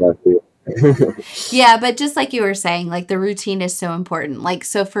have that too. Yeah, but just like you were saying, like the routine is so important. Like,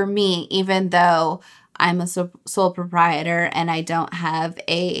 so for me, even though I'm a sole proprietor and I don't have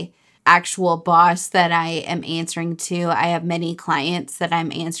a actual boss that I am answering to, I have many clients that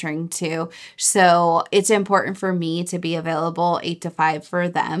I'm answering to. So it's important for me to be available 8 to 5 for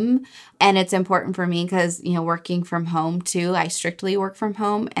them. And it's important for me because, working from home too, I strictly work from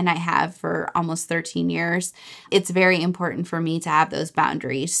home and I have for almost 13 years. It's very important for me to have those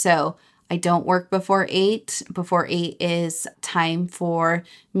boundaries. So I don't work before 8. Before 8 is time for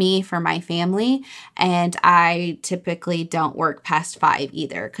me, for my family. And I typically don't work past 5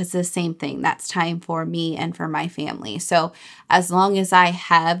 either, because the same thing, that's time for me and for my family. So as long as I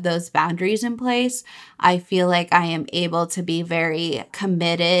have those boundaries in place, I feel like I am able to be very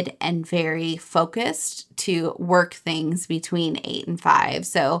committed and very focused to work things between 8 and 5.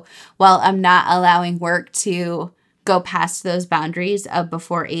 So while I'm not allowing work to go past those boundaries of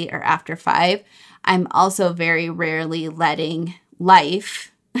before 8 or after 5, I'm also very rarely letting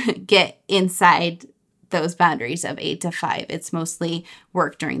life get inside those boundaries of 8 to 5. It's mostly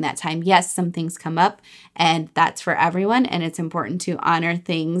work during that time. Yes, some things come up, and that's for everyone. And it's important to honor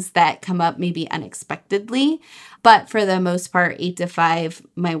things that come up maybe unexpectedly. But for the most part, 8 to 5,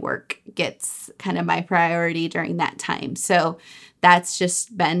 my work gets kind of my priority during that time. So that's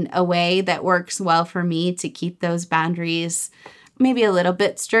just been a way that works well for me to keep those boundaries maybe a little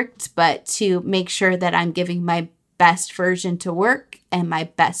bit strict, but to make sure that I'm giving my best version to work and my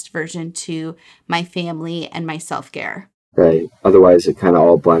best version to my family and my self-care. Right. Otherwise, it kind of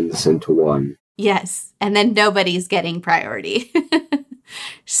all blends into one. Yes. And then nobody's getting priority.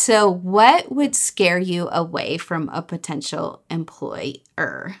 So what would scare you away from a potential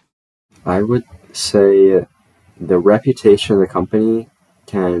employer? I would say the reputation of the company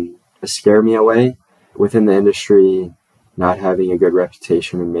can scare me away. Within the industry, not having a good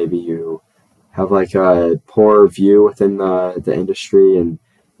reputation, and maybe you have like a poor view within the industry, and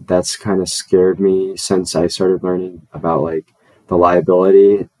that's kind of scared me since I started learning about like the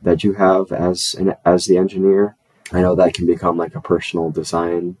liability that you have as the engineer. I know that can become like a personal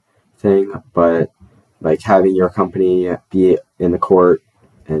design thing, but like having your company be in the court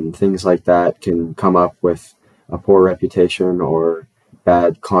and things like that can come up with a poor reputation or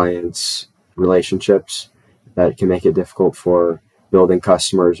bad clients relationships that can make it difficult for building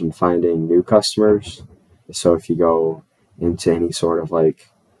customers and finding new customers. So if you go into any sort of like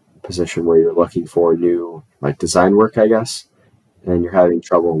position where you're looking for new like design work, I guess, and you're having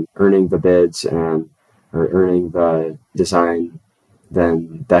trouble earning the bids or earning the design,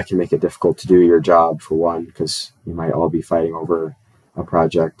 then that can make it difficult to do your job, for one, because you might all be fighting over a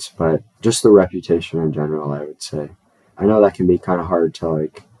project. But just the reputation in general, I would say. I know that can be kind of hard to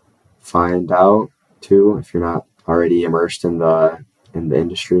like find out too if you're not already immersed in the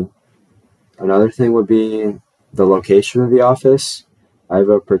industry. Another thing would be the location of the office. I have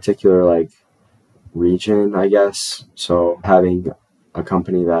a particular like region, I guess. So having a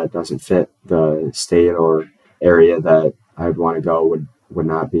company that doesn't fit the state or area that I'd want to go would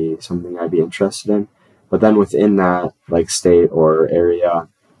not be something I'd be interested in. But then within that like state or area,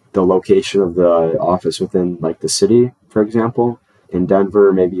 the location of the office within like the city, for example, in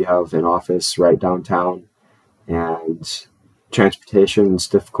Denver, maybe you have an office right downtown, and transportation is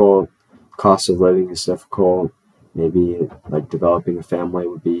difficult, cost of living is difficult. Maybe like developing a family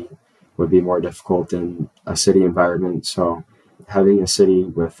would be more difficult in a city environment. So having a city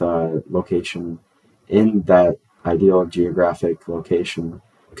with a location in that ideal geographic location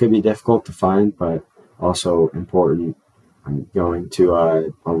could be difficult to find, but also important. Going to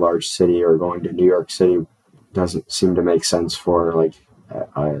a large city or going to New York City doesn't seem to make sense for like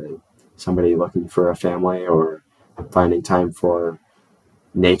somebody looking for a family or finding time for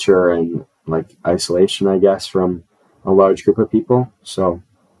nature and like isolation, I guess, from a large group of people. So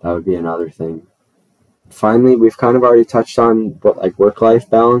that would be another thing. Finally, we've kind of already touched on what like work-life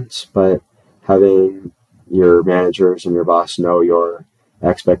balance, but having your managers and your boss know your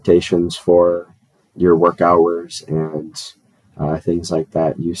expectations for your work hours and things like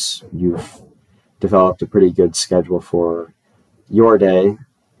that. You've developed a pretty good schedule for your day,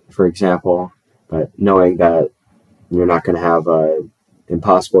 for example, but knowing that you're not going to have a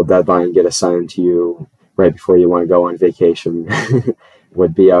impossible deadline get assigned to you right before you want to go on vacation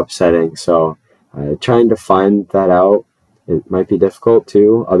would be upsetting. So trying to find that out, it might be difficult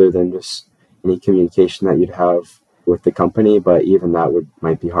too, other than just any communication that you'd have with the company, but even that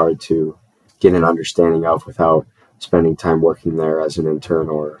might be hard to get an understanding of without spending time working there as an intern,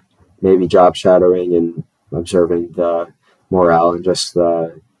 or maybe job shadowing and observing the morale and just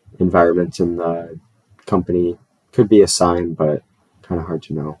the environment in the company could be a sign, but kind of hard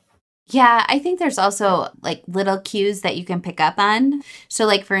to know. Yeah, I think there's also like little cues that you can pick up on. So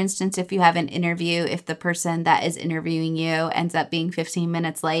like, for instance, if you have an interview, if the person that is interviewing you ends up being 15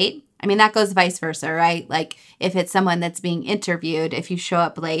 minutes late, I mean, that goes vice versa, right? Like if it's someone that's being interviewed, if you show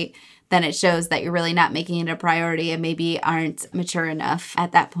up late, then it shows that you're really not making it a priority and maybe aren't mature enough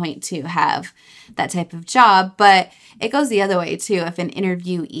at that point to have that type of job. But it goes the other way too. If an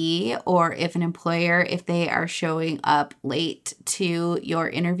interviewee or if an employer, if they are showing up late to your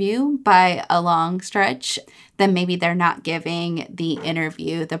interview by a long stretch, then maybe they're not giving the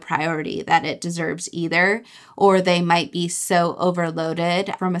interview the priority that it deserves either. Or they might be so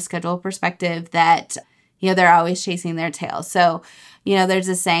overloaded from a schedule perspective that, they're always chasing their tail. So, there's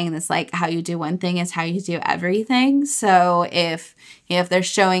a saying that's like, how you do one thing is how you do everything. So if they're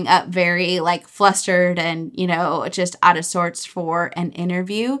showing up very like flustered and, just out of sorts for an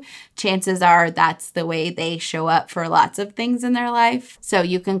interview, chances are that's the way they show up for lots of things in their life. So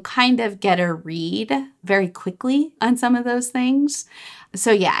you can kind of get a read very quickly on some of those things.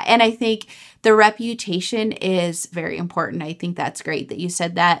 So yeah, and I think the reputation is very important. I think that's great that you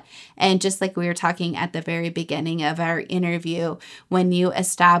said that. And just like we were talking at the very beginning of our interview, when you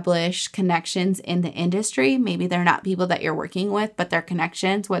establish connections in the industry, maybe they're not people that you're working with, but they're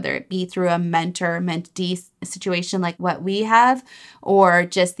connections, whether it be through a mentor-mentee situation like what we have, or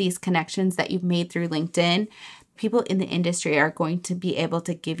just these connections that you've made through LinkedIn. People in the industry are going to be able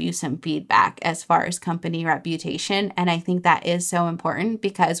to give you some feedback as far as company reputation. And I think that is so important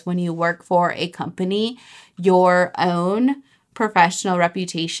because when you work for a company, your own professional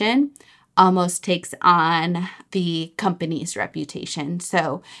reputation almost takes on the company's reputation.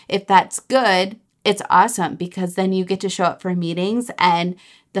 So if that's good, it's awesome because then you get to show up for meetings, and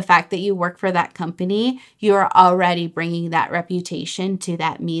the fact that you work for that company, you're already bringing that reputation to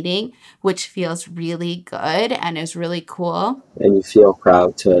that meeting, which feels really good and is really cool. And you feel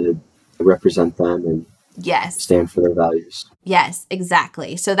proud to represent them and yes, stand for their values. Yes,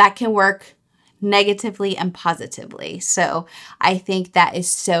 exactly. So that can work negatively and positively. So I think that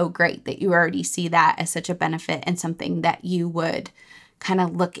is so great that you already see that as such a benefit and something that you would kind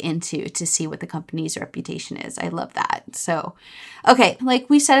of look into to see what the company's reputation is. I love that. So, okay, like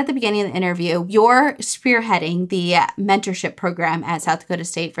we said at the beginning of the interview, you're spearheading the mentorship program at South Dakota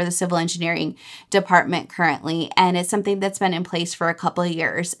State for the civil engineering department currently, and it's something that's been in place for a couple of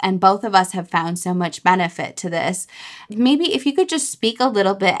years, and both of us have found so much benefit to this. Maybe if you could just speak a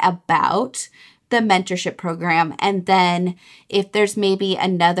little bit about the mentorship program, and then if there's maybe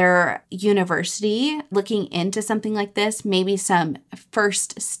another university looking into something like this, maybe some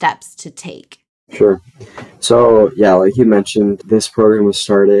first steps to take. Sure. So yeah, like you mentioned, this program was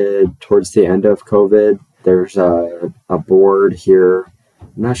started towards the end of COVID. There's a board here.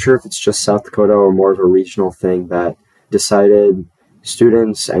 I'm not sure if it's just South Dakota or more of a regional thing that decided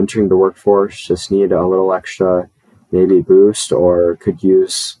students entering the workforce just need a little extra maybe boost or could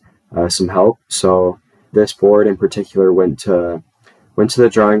use some help. So this board in particular went to the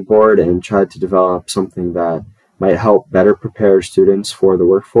drawing board and tried to develop something that might help better prepare students for the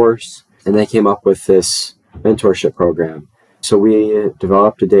workforce. And they came up with this mentorship program. So we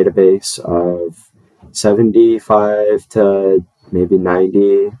developed a database of 75 to maybe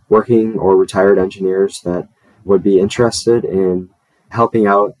 90 working or retired engineers that would be interested in helping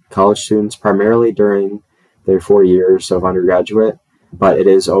out college students primarily during their 4 years of undergraduate, but it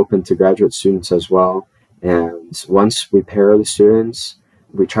is open to graduate students as well. And once we pair the students,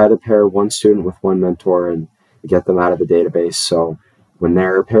 we try to pair one student with one mentor and get them out of the database. So when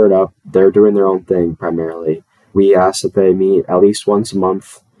they're paired up, they're doing their own thing primarily. We ask that they meet at least once a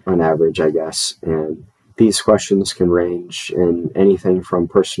month on average, I guess. And these questions can range in anything from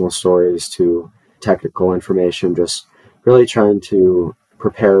personal stories to technical information, just really trying to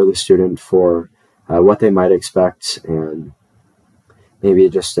prepare the student for what they might expect, and maybe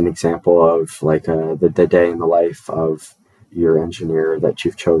just an example of like the day in the life of your engineer that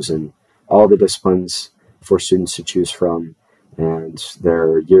you've chosen, all the disciplines for students to choose from, and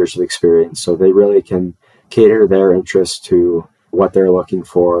their years of experience. So they really can cater their interests to what they're looking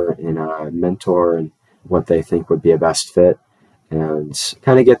for in a mentor and what they think would be a best fit, and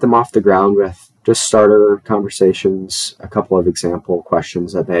kind of get them off the ground with just starter conversations, a couple of example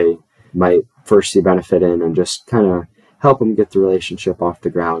questions that they might first see benefit in, and just kind of help them get the relationship off the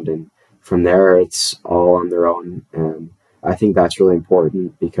ground. And from there, it's all on their own. And I think that's really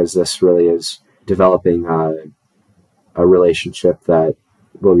important because this really is developing a relationship that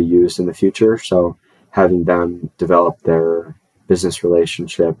will be used in the future. So having them develop their business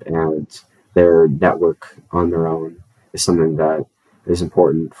relationship and their network on their own is something that is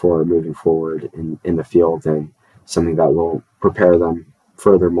important for moving forward in the field, and something that will prepare them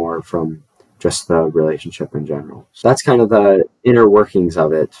furthermore from just the relationship in general. So that's kind of the inner workings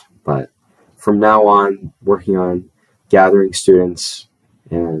of it. But from now on, working on gathering students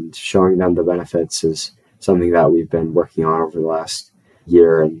and showing them the benefits is something that we've been working on over the last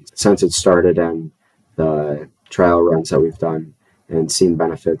year. And since it started and the trial runs that we've done and seen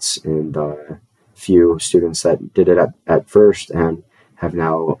benefits in the few students that did it at first and have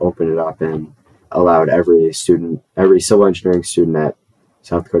now opened it up and allowed every civil engineering student at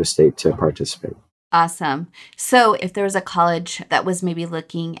South Dakota State to participate. Awesome. So if there was a college that was maybe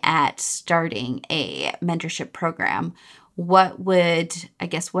looking at starting a mentorship program, what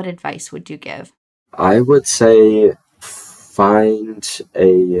advice would you give? I would say find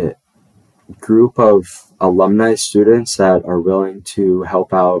a group of alumni students that are willing to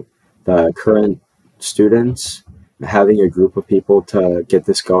help out the current students. Having a group of people to get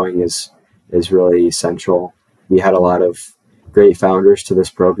this going is really essential. We had a lot of great founders to this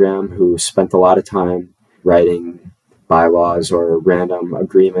program who spent a lot of time writing bylaws or random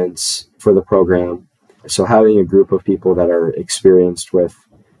agreements for the program. So having a group of people that are experienced with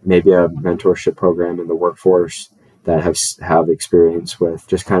maybe a mentorship program in the workforce that have experience with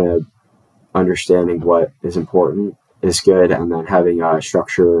just kind of understanding what is important is good, and then having a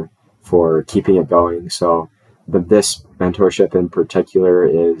structure for keeping it going. So this mentorship in particular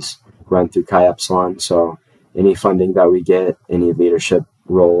is run through Chi Epsilon. So any funding that we get, any leadership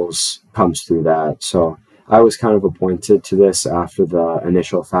roles comes through that. So I was kind of appointed to this after the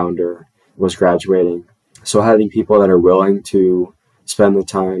initial founder was graduating. So having people that are willing to spend the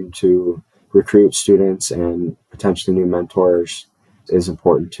time to recruit students and potentially new mentors is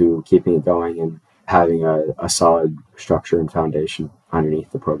important to keeping it going and having a solid structure and foundation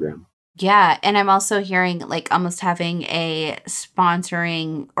underneath the program. Yeah. And I'm also hearing like almost having a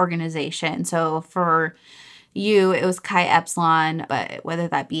sponsoring organization. So for you, it was Chi Epsilon, but whether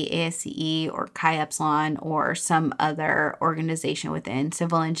that be ASCE or Chi Epsilon or some other organization within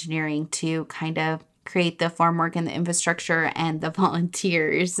civil engineering to kind of create the formwork and the infrastructure and the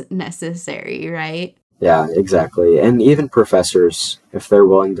volunteers necessary, right? Yeah, exactly. And even professors, if they're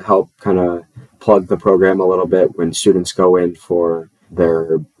willing to help kind of plug the program a little bit when students go in for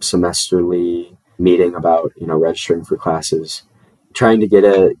their semesterly meeting about, registering for classes, trying to get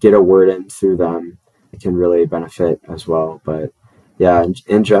a word in through them, it can really benefit as well. But yeah,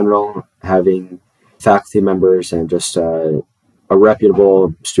 in general, having faculty members and just a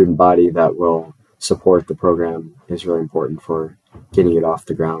reputable student body that will support the program is really important for getting it off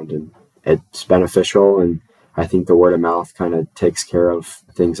the ground. And it's beneficial, and I think the word of mouth kind of takes care of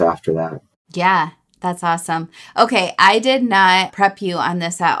things after that. Yeah, that's awesome. Okay, I did not prep you on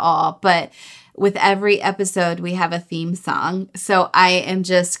this at all, but with every episode, we have a theme song. So I am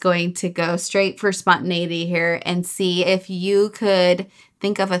just going to go straight for spontaneity here and see if you could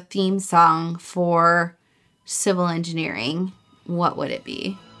think of a theme song for civil engineering. What would it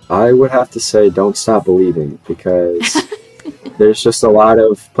be? I would have to say Don't Stop Believing, because there's just a lot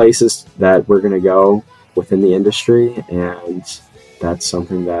of places that we're going to go within the industry, and that's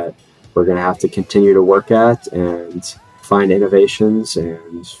something that we're going to have to continue to work at and find innovations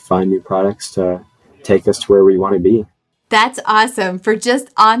and find new products to take us to where we want to be. That's awesome. For just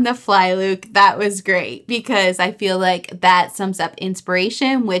on the fly, Luke, that was great, because I feel like that sums up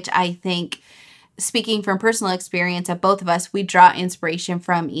inspiration, which I think, speaking from personal experience of both of us, we draw inspiration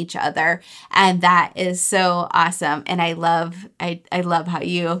from each other. And that is so awesome. And I love how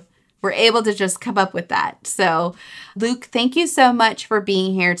you were able to just come up with that. So Luke, thank you so much for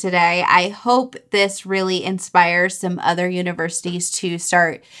being here today. I hope this really inspires some other universities to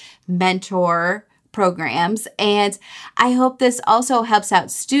start mentor programs. And I hope this also helps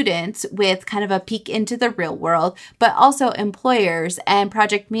out students with kind of a peek into the real world, but also employers and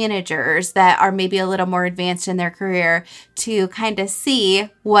project managers that are maybe a little more advanced in their career to kind of see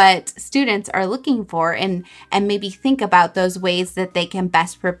what students are looking for and maybe think about those ways that they can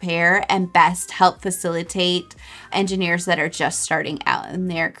best prepare and best help facilitate engineers that are just starting out in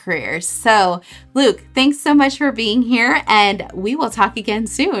their careers. So Luke, thanks so much for being here, and we will talk again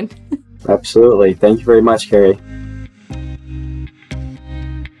soon. Absolutely. Thank you very much, Carrie.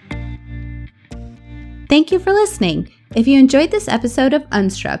 Thank you for listening. If you enjoyed this episode of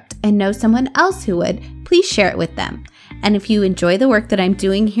Unstruct and know someone else who would, please share it with them. And if you enjoy the work that I'm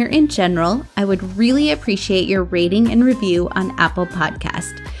doing here in general, I would really appreciate your rating and review on Apple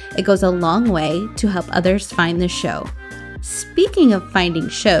Podcast. It goes a long way to help others find the show. Speaking of finding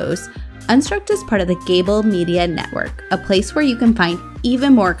shows, Unstruct is part of the Gable Media Network, a place where you can find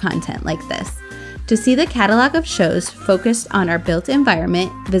even more content like this. To see the catalog of shows focused on our built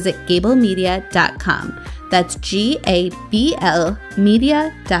environment, visit gablemedia.com. That's GABL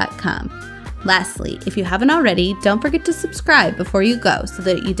media.com. Lastly, if you haven't already, don't forget to subscribe before you go so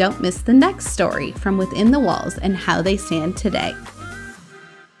that you don't miss the next story from within the walls and how they stand today.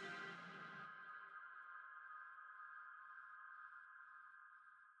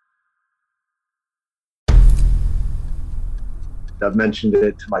 I've mentioned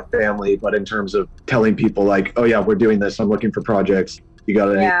it to my family, but in terms of telling people like, oh yeah, we're doing this, I'm looking for projects, you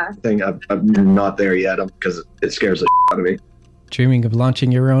got anything? I'm not there yet because it scares the out of me. Dreaming of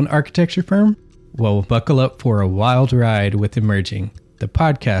launching your own architecture firm? Well, buckle up for a wild ride with Emerging, the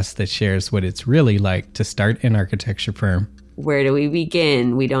podcast that shares what it's really like to start an architecture firm. Where do we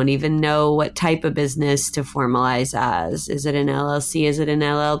begin? We don't even know what type of business to formalize as. Is it an LLC? Is it an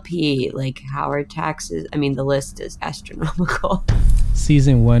LLP? Like, how are taxes? I mean, the list is astronomical.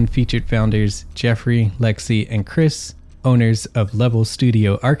 Season 1 featured founders Jeffrey, Lexi, and Chris, owners of Level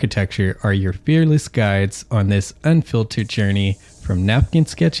Studio Architecture, are your fearless guides on this unfiltered journey from napkin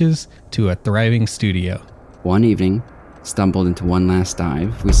sketches to a thriving studio. One evening, stumbled into one last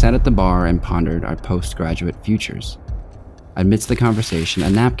dive, we sat at the bar and pondered our postgraduate futures. Amidst the conversation, a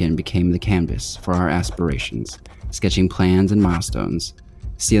napkin became the canvas for our aspirations, sketching plans and milestones,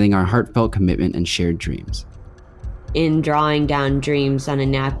 sealing our heartfelt commitment and shared dreams. In drawing down dreams on a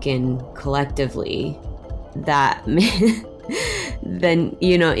napkin collectively, that then,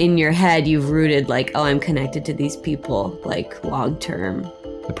 you know, in your head, you've rooted like, oh, I'm connected to these people, like long term.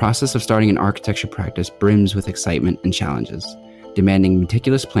 The process of starting an architecture practice brims with excitement and challenges, demanding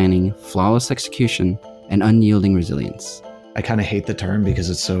meticulous planning, flawless execution, and unyielding resilience. I kind of hate the term because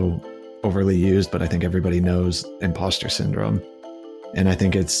it's so overly used, but I think everybody knows imposter syndrome. And I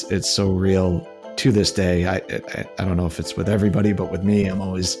think it's so real to this day. I don't know if it's with everybody, but with me, I'm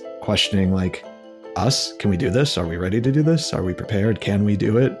always questioning like, us? Can we do this? Are we ready to do this? Are we prepared? Can we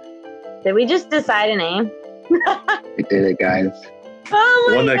do it? Did we just decide a name? We did it, guys. Oh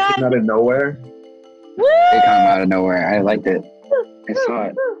my One that God. came out of nowhere. Woo! It came out of nowhere. I liked it. I saw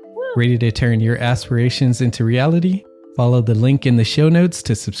it. Ready to turn your aspirations into reality? Follow the link in the show notes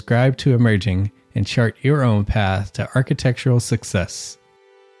to subscribe to Emerging and chart your own path to architectural success.